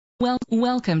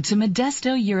Welcome to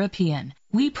Modesto European.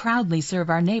 We proudly serve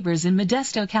our neighbors in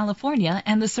Modesto, California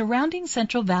and the surrounding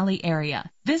Central Valley area.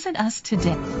 Visit us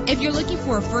today. If you're looking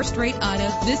for a first-rate auto,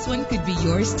 this one could be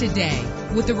yours today.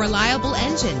 With a reliable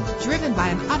engine driven by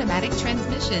an automatic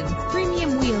transmission,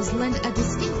 premium wheels lend a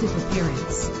distinctive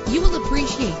appearance. You will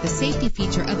appreciate the safety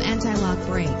feature of anti-lock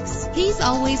brakes. He's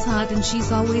always hot and she's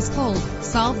always cold.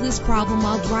 Solve this problem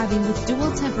while driving with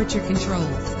dual temperature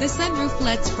controls. The sunroof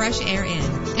lets fresh air in,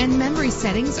 and memory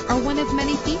settings are one of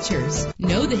many features.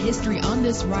 Know the history on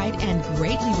this ride and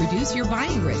greatly reduce your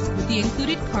buying risk with the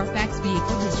included Carfax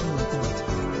Vehicle History Report.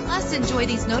 Plus, enjoy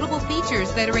these notable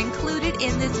features that are included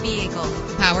in this vehicle: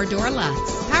 power door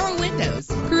locks, power windows,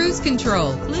 cruise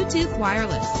control, Bluetooth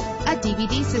wireless, a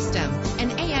DVD system,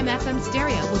 an AM/FM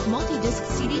stereo with multi-disc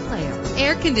CD player,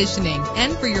 air conditioning,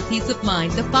 and for your peace of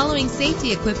mind, the following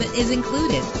safety equipment is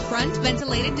included: front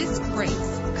ventilated disc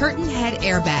brakes, curtain head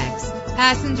airbags,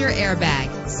 passenger airbag,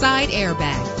 side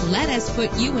airbag. Let us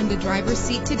put you in the driver's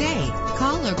seat today.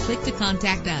 Call or click to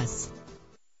contact us.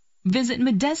 Visit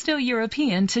Modesto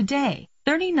European today.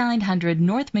 3900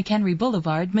 North McHenry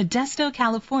Boulevard, Modesto,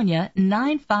 California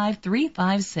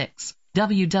 95356.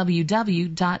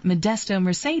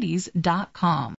 www.modestomercedes.com